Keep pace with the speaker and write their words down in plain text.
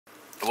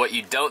what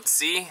you don't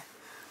see,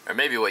 or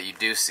maybe what you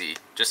do see,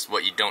 just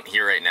what you don't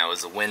hear right now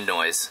is the wind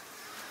noise.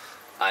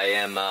 I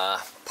am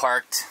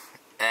parked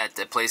at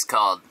a place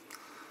called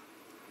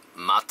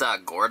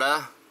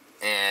Matagorda,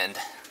 and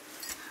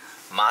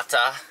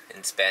Mata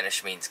in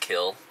Spanish means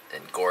kill,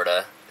 and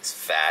Gorda is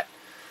fat.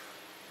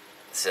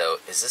 So,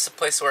 is this a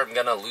place where I'm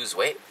gonna lose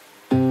weight?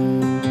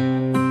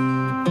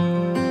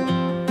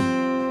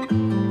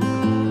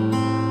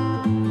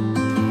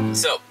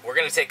 So, we're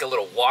gonna take a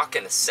little walk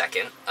in a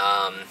second.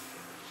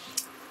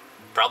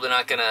 Probably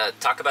not gonna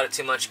talk about it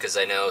too much because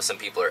I know some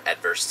people are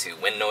adverse to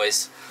wind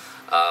noise.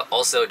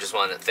 Also, just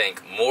want to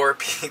thank more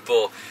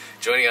people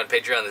joining on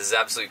Patreon. This is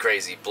absolutely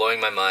crazy, blowing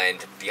my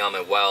mind, beyond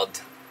my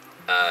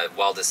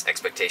wildest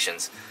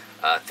expectations.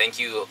 Thank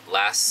you,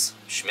 Lass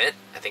Schmidt.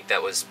 I think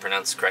that was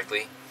pronounced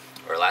correctly,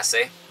 or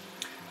Lasse.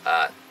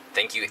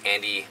 Thank you,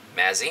 Andy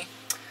Mazzy,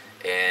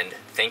 and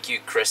thank you,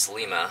 Chris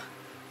Lima,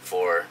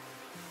 for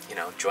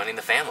joining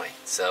the family.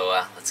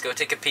 So let's go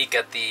take a peek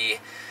at the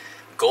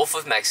Gulf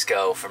of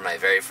Mexico for my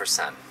very first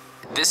time.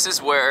 This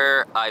is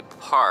where I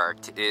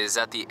parked, is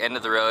at the end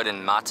of the road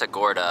in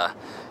Matagorda.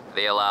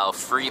 They allow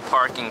free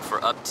parking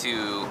for up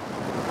to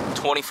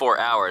 24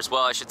 hours.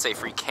 Well, I should say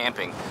free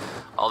camping.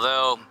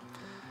 Although,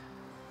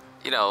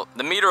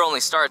 the meter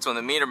only starts when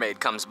the meter maid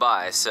comes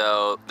by,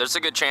 so there's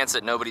a good chance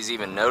that nobody's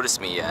even noticed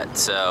me yet.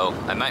 So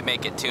I might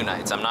make it 2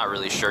 nights. I'm not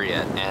really sure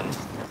yet. And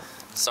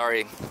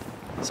sorry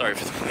for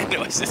the wind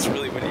noise. It's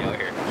really windy out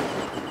here.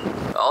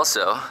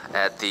 Also,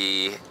 at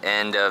the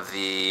end of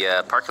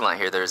the parking lot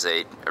here, there's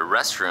a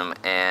restroom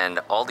and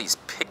all these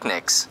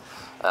picnic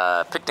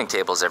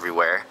tables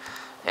everywhere,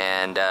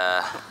 and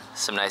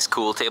some nice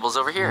cool tables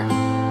over here.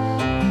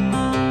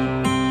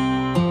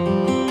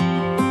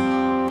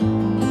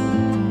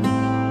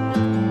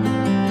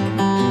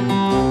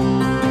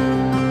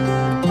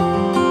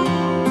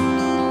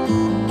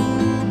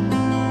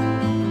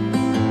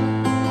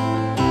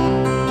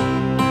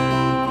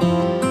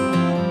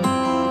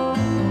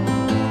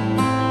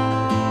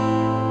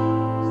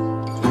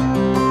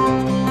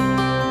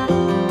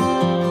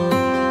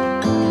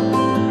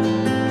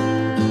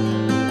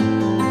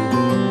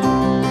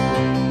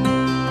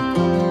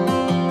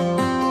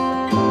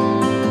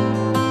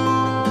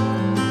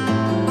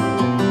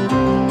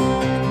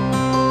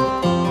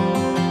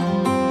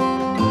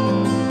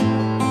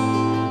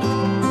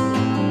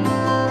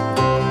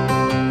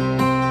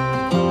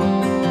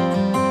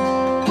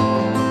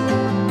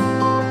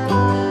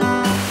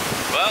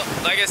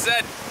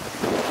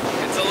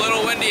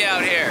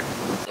 Out here.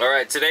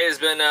 Alright, today has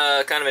been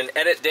kind of an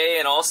edit day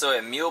and also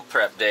a meal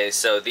prep day.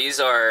 So these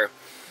are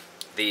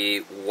the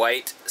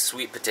white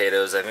sweet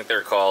potatoes. I think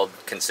they're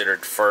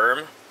considered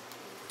firm.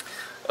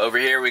 Over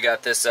here we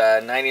got this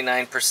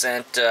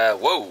 99%,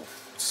 whoa,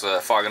 it's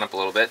fogging up a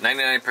little bit,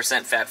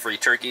 99% fat-free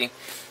turkey.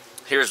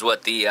 Here's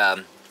what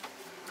the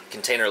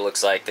container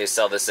looks like. They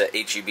sell this at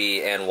HEB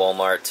and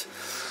Walmart.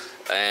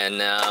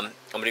 And I'm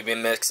going to be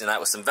mixing that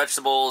with some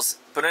vegetables,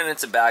 putting it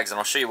into bags, and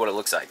I'll show you what it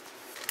looks like.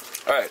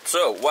 Alright,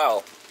 so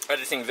while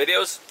editing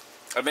videos,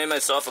 I made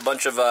myself a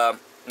bunch of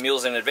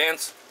meals in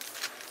advance.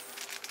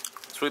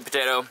 Sweet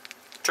potato,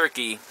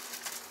 turkey,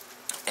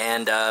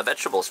 and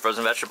vegetables,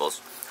 frozen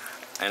vegetables.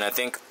 And I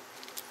think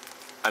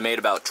I made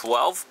about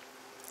 12.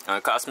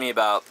 It cost me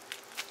about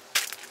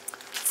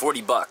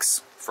 40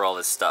 bucks for all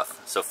this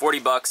stuff. So 40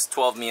 bucks,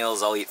 12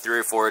 meals, I'll eat 3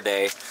 or 4 a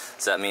day.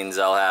 So that means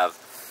I'll have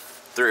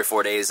 3 or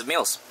 4 days of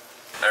meals.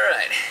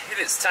 Alright, it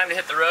is time to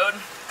hit the road.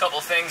 A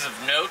couple things of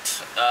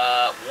note.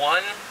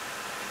 One,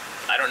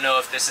 I don't know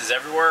if this is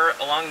everywhere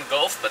along the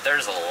Gulf, but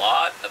there's a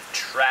lot of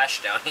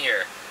trash down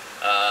here,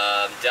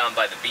 down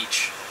by the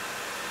beach.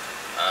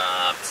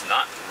 It's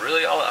not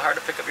really all that hard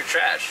to pick up your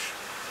trash,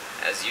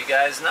 as you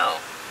guys know.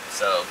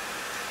 So,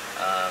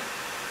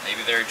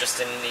 maybe they're just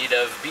in need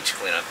of beach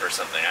cleanup or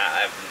something.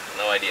 I have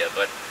no idea,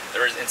 but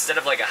there was, instead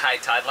of like a high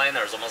tide line,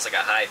 there was almost like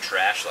a high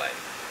trash line.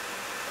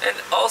 And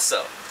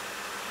also,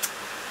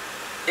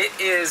 it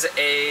is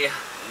a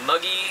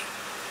muggy,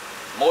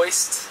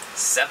 moist,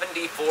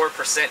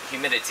 74%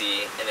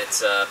 humidity, and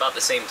it's about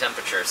the same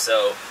temperature.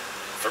 So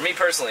for me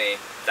personally,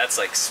 that's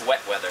like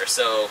sweat weather.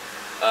 So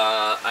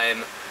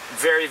I'm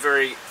very,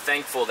 very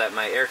thankful that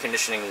my air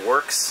conditioning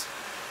works.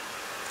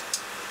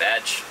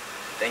 Badge,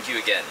 thank you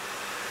again.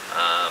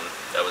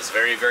 That was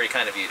very, very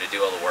kind of you to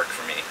do all the work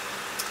for me,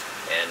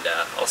 and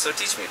also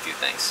teach me a few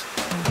things.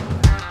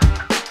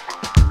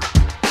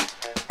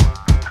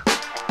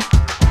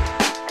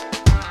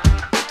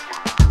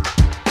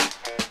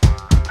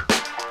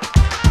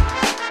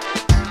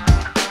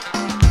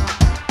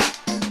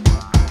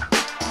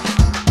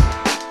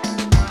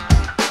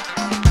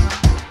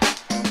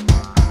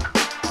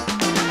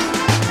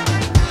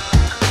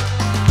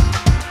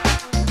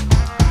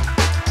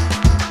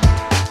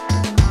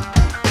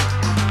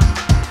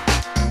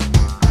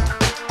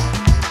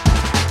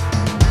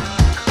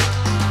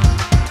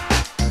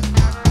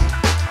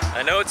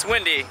 It's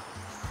windy.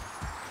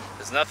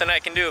 There's nothing I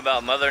can do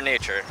about Mother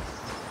Nature.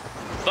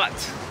 But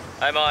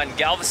I'm on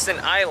Galveston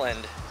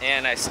Island,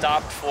 and I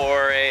stopped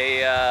for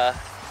a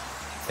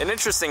An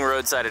interesting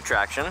roadside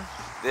attraction.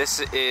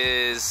 This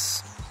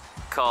is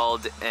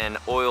called an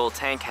oil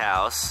tank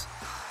house.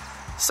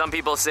 Some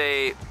people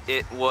say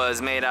it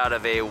was made out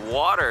of a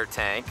water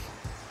tank.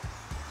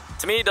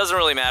 To me, it doesn't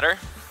really matter.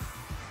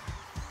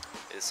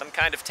 It's some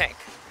kind of tank.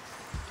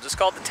 We'll just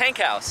call it the tank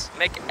house.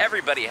 Make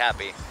everybody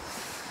happy.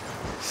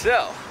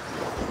 So,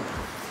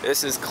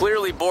 this is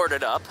clearly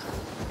boarded up.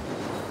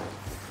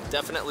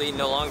 Definitely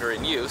no longer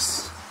in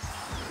use.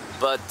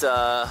 But,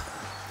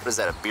 what is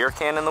that, a beer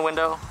can in the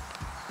window?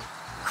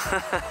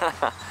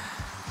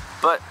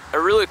 But a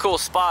really cool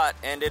spot,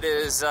 and it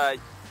is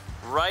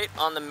right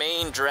on the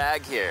main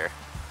drag here.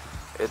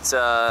 It's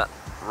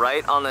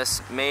right on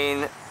this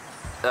main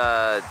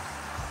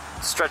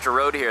stretch of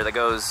road here that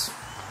goes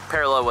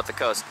parallel with the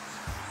coast.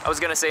 I was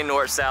gonna say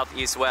north, south,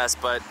 east, west,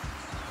 but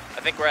I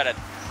think we're at a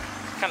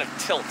kind of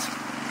tilt.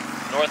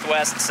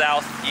 Northwest,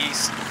 south,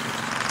 east,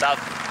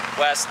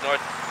 southwest,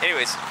 north.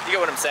 Anyways, you get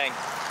what I'm saying.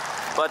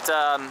 But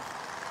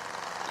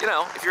you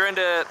know, if you're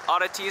into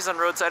oddities on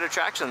roadside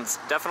attractions,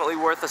 definitely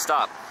worth a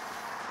stop.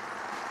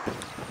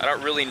 I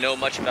don't really know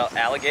much about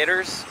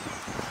alligators,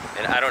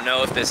 and I don't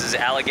know if this is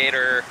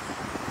alligator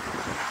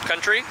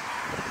country,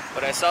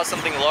 but I saw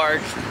something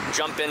large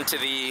jump into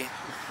the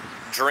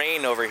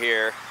drain over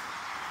here,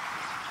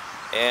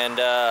 and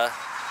yeah,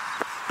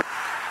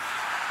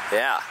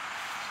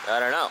 I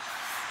don't know,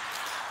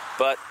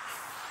 but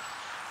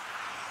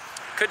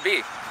could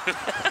be.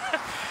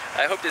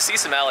 I hope to see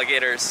some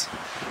alligators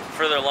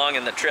further along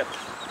in the trip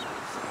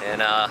in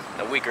a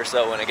week or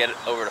so when I get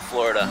over to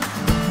Florida.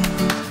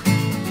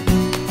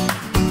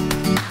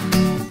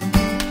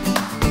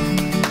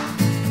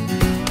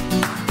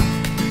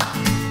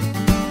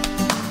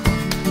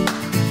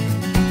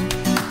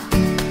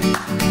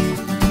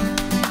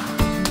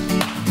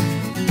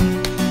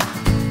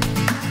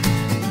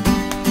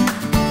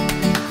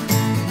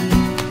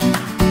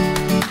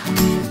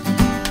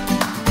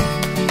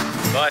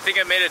 Well, I think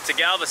I made it to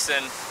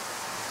Galveston.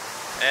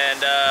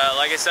 And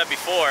like I said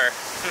before,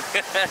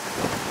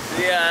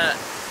 the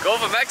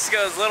Gulf of Mexico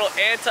is a little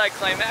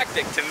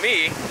anticlimactic to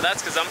me.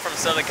 That's because I'm from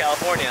Southern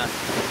California.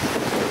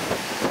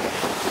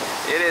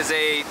 It is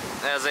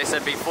as I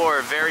said before,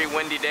 a very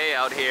windy day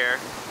out here.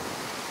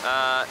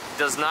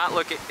 Does not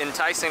look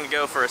enticing to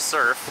go for a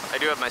surf. I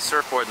do have my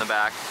surfboard in the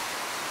back,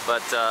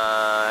 but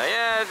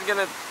yeah, I'm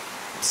gonna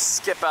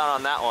skip out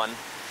on that one.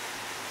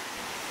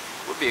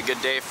 Would be a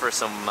good day for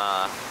some,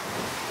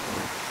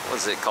 what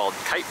is it called,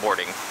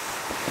 kiteboarding.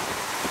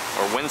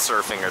 Or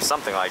windsurfing or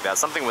something like that,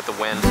 something with the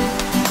wind.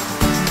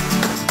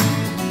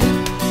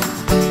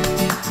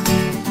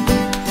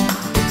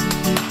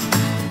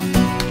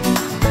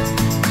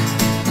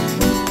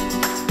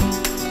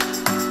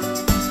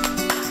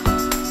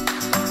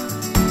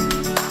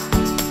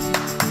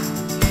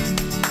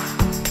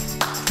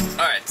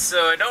 Alright,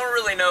 so I don't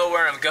really know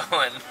where I'm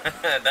going.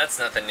 That's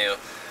nothing new.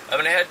 I'm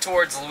gonna head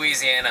towards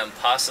Louisiana and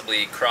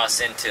possibly cross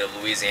into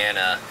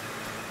Louisiana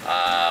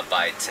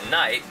by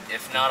tonight.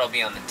 If not, I'll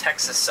be on the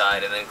Texas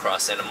side and then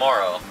cross in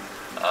tomorrow.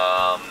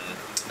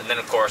 And then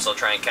of course I'll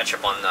try and catch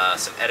up on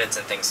some edits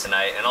and things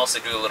tonight, and also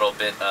do a little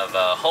bit of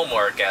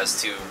homework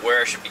as to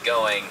where I should be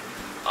going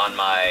on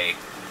my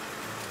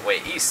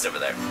way east over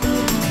there.